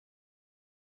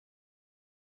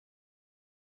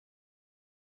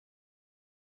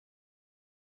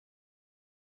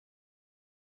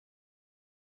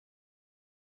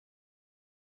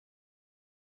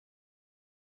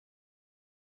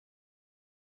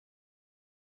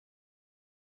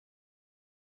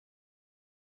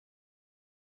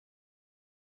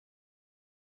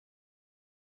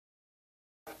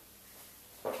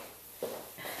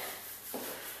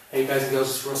Hey guys and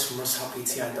girls, it's Russ from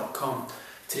russhelppti.com.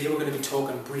 Today we're going to be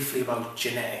talking briefly about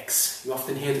genetics. You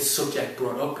often hear the subject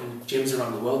brought up in gyms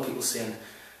around the world, people saying,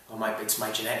 oh, it's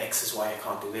my genetics is why I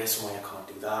can't do this and why I can't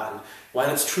do that. And while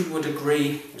it's true to a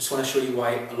degree, I just want to show you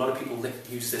why a lot of people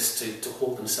use this to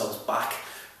hold themselves back,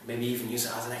 or maybe even use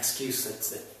it as an excuse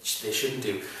that they shouldn't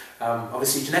do.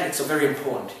 Obviously genetics are very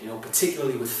important,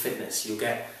 particularly with fitness. You'll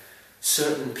get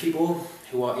certain people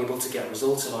who are able to get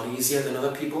results a lot easier than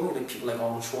other people, people like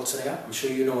Arnold Schwarzenegger. I'm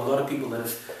sure you know a lot of people that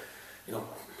have,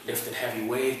 lifted heavy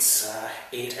weights,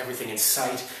 ate everything in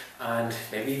sight, and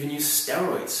maybe even used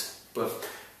steroids, but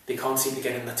they can't seem to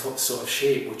get in the sort of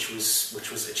shape which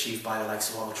was achieved by the likes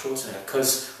of Arnold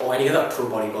Schwarzenegger, or any other pro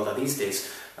bodybuilder these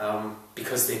days,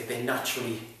 because they're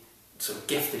naturally sort of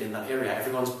gifted in that area.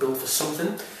 Everyone's built for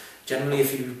something. Generally,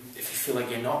 if you feel like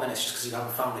you're not, then it's just because you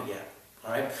haven't found it yet.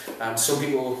 All right. Some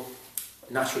people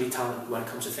naturally talented when it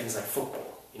comes to things like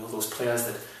football. Those players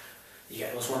that you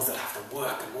get, those ones that have to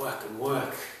work and work and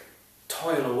work,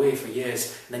 toil away for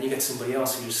years, and then you get somebody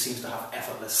else who just seems to have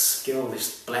effortless skill. They're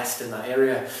just blessed in that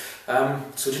area.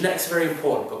 So genetics are very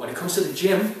important, but when it comes to the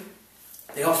gym,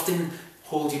 they often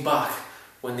hold you back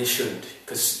when they shouldn't.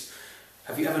 Because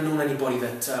have you ever known anybody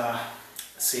that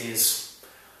says,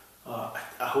 I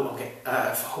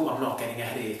hope I'm not getting a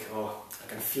headache, or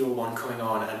I can feel one coming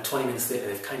on, and 20 minutes later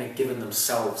they've kind of given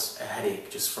themselves a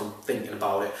headache just from thinking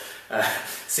about it.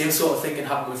 Same sort of thing can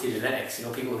happen with your genetics.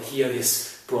 People hear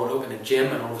this brought up in a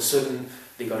gym, and all of a sudden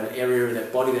they've got an area of their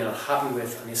body they're not happy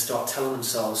with, and they start telling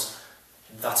themselves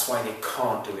that's why they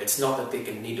can't do it. It's not that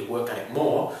they need to work on it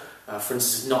more. For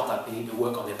instance, not that they need to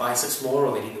work on their biceps more,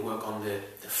 or they need to work on the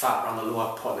fat around the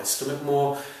lower part of their stomach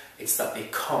more. It's that they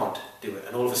can't do it,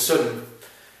 and all of a sudden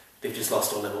they've just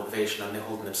lost all their motivation and they're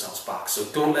holding themselves back. So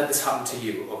don't let this happen to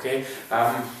you, okay?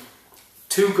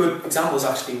 Two good examples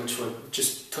actually, which were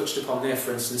just touched upon there.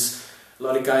 For instance, a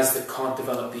lot of guys that can't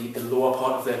develop the lower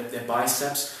part of their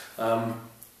biceps.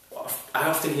 I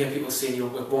often hear people saying,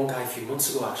 one guy a few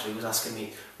months ago actually was asking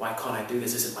me, why can't I do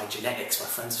this? Is it my genetics? My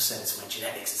friends have said it's my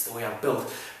genetics, it's the way I'm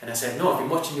built. And I said, no, I've been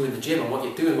watching you in the gym, and what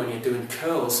you're doing when you're doing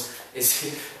curls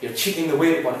is you're cheating the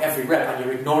weight up on every rep, and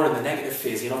you're ignoring the negative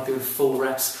phase. You're not doing full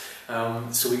reps.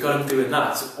 So we got him doing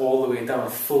that, so all the way down,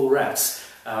 full reps,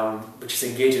 which is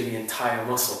engaging the entire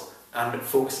muscle and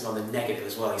focusing on the negative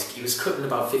as well. He was cutting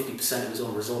about 50% of his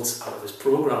own results out of his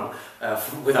program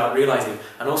without realizing,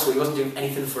 and also he wasn't doing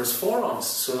anything for his forearms,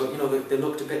 so they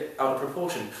looked a bit out of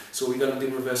proportion. So we got him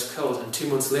doing reverse curls, and 2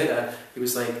 months later he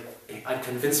was like, I'd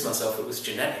convinced myself it was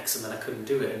genetics and then I couldn't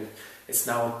do it, and it's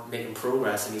now making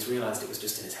progress, and he's realized it was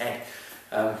just in his head.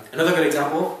 Another good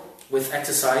example with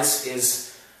exercise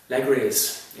is leg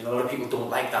raise. A lot of people don't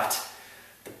like that.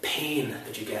 The pain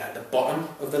that you get at the bottom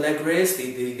of the leg raise,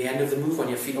 the end of the move when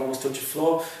your feet almost touch the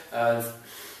floor,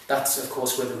 that's of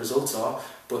course where the results are,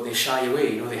 but they shy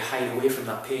away, they hide away from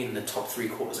that pain in the top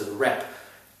 3/4 of the rep,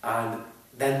 and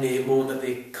then they moan that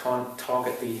they can't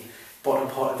target the bottom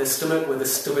part of the stomach with a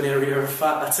stubborn area of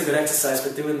fat. That's a good exercise for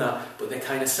doing that, but they're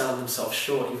kind of selling themselves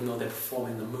short even though they're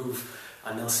performing the move,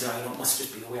 and they'll say, it must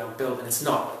just be the way I'm built, and it's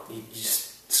not. You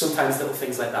just, sometimes little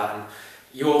things like that. And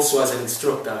you also, as an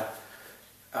instructor,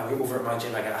 over at my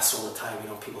gym, I get asked all the time,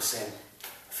 people saying,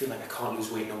 I feel like I can't lose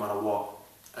weight no matter what.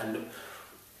 And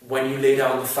when you lay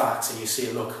down the facts and you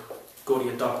say, look, go to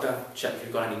your doctor, check if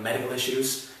you've got any medical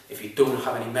issues. If you don't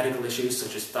have any medical issues,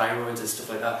 such as thyroids and stuff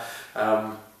like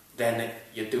that, then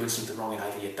you're doing something wrong in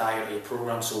either your diet or your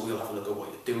program, so we'll have a look at what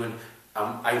you're doing.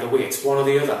 Either way, it's one or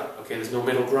the other, okay? There's no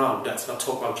middle ground. Let's not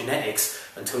talk about genetics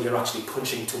until you're actually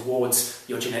punching towards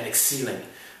your genetic ceiling,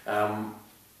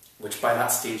 which by that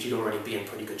stage you'd already be in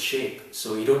pretty good shape.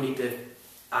 So you don't need to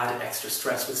add extra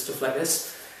stress with stuff like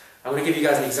this. I'm going to give you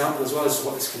guys an example as well as to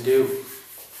what this can do.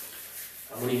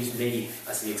 I'm going to use me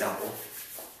as the example.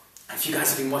 If you guys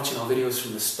have been watching our videos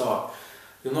from the start,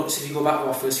 you'll notice if you go back to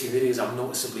our first few videos, I'm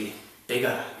noticeably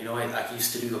bigger. I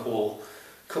used to do the whole,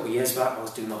 a couple of years back, I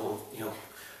was doing the whole,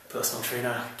 personal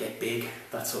trainer, get big,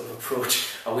 that sort of approach.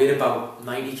 I weighed about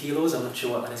 90 kilos, I'm not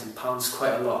sure what that is in pounds,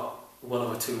 quite a lot, well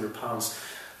over 200 pounds.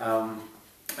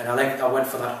 And I went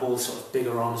for that whole sort of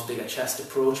bigger arms, bigger chest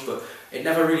approach, but it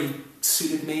never really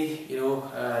suited me,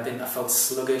 I felt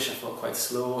sluggish, I felt quite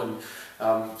slow, and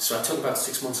so I took about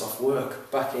 6 months off work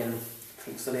back in, I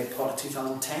think it's the late part of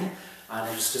 2010, and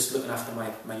I was just looking after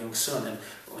my young son, and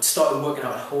I started working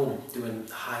out at home, doing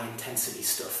high intensity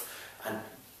stuff. And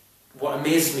what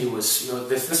amazed me was,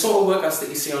 the sort of workouts that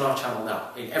you see on our channel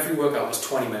now. Every workout was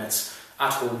 20 minutes,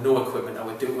 at home, no equipment. I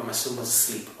would do it when my son was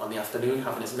asleep on the afternoon,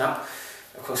 having his nap.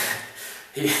 Of course,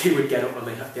 he would get up on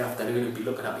the afternoon and be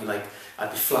looking at me like I'd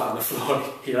be flat on the floor.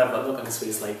 He'd have that look on his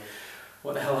face like,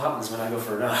 what the hell happens when I go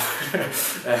for a nap?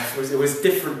 It was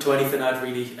different to anything I'd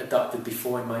really adapted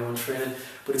before in my own training,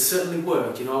 but it certainly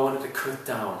worked. You know, I wanted to cut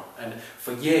down, and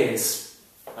for years,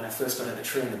 when I first got into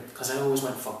training, because I always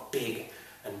went for big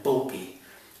and bulky,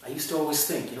 I used to always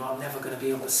think, you know, I'm never going to be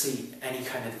able to see any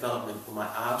kind of development with my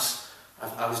abs.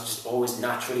 I was just always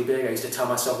naturally big. I used to tell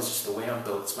myself it's just the way I'm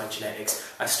built, it's my genetics.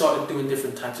 I started doing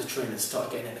different types of training,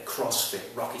 started getting into CrossFit,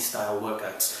 Rocky style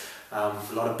workouts, a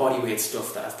lot of bodyweight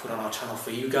stuff that I've put on our channel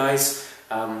for you guys.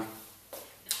 And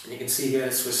you can see here,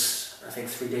 this was, I think,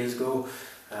 3 days ago.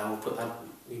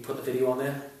 We put the video on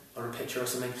there, or a picture or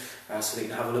something, so that you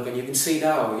can have a look. And you can see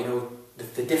now, you know,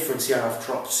 the difference here. I've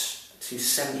dropped to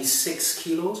 76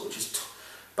 kilos, which is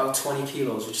about 20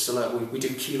 kilos, which is a lot. We do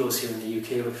kilos here in the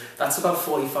UK, but that's about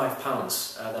 45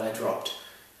 pounds that I dropped.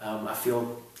 I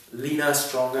feel leaner,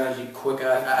 stronger, quicker.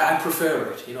 I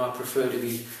prefer it, you know, I prefer to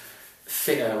be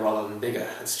fitter rather than bigger.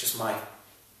 It's just my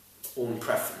own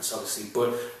preference, obviously.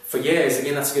 But for years,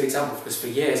 again, that's a good example, because for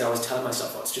years I was telling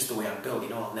myself, oh, it's just the way I'm built, you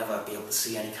know, I'll never be able to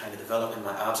see any kind of development in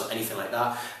my abs or anything like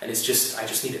that. And it's just, I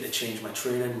just needed to change my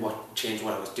training, change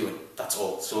what I was doing, that's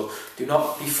all. So do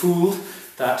not be fooled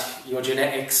that your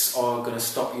genetics are going to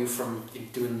stop you from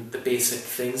doing the basic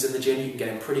things in the gym. You can get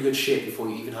in pretty good shape before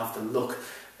you even have to look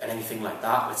at anything like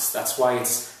that. That's why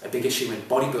it's a big issue in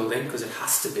bodybuilding, because it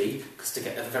has to be, because to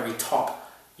get at the very top,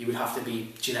 you would have to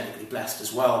be genetically blessed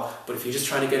as well. But if you're just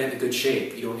trying to get into good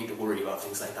shape, you don't need to worry about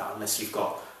things like that unless you've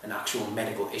got an actual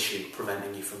medical issue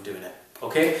preventing you from doing it.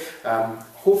 Okay?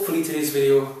 Hopefully today's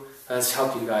video has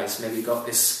helped you guys. Maybe you got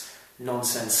this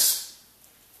nonsense,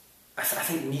 I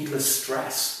think needless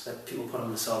stress that people put on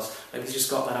themselves. Maybe you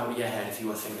just got that out of your head if you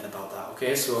were thinking about that.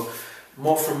 Okay? So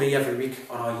more from me every week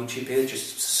on our YouTube page.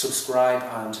 Just subscribe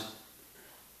and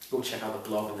go check out the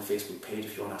blog and the Facebook page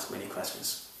if you want to ask me any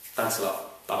questions. Thanks a lot.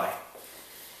 Bye-bye.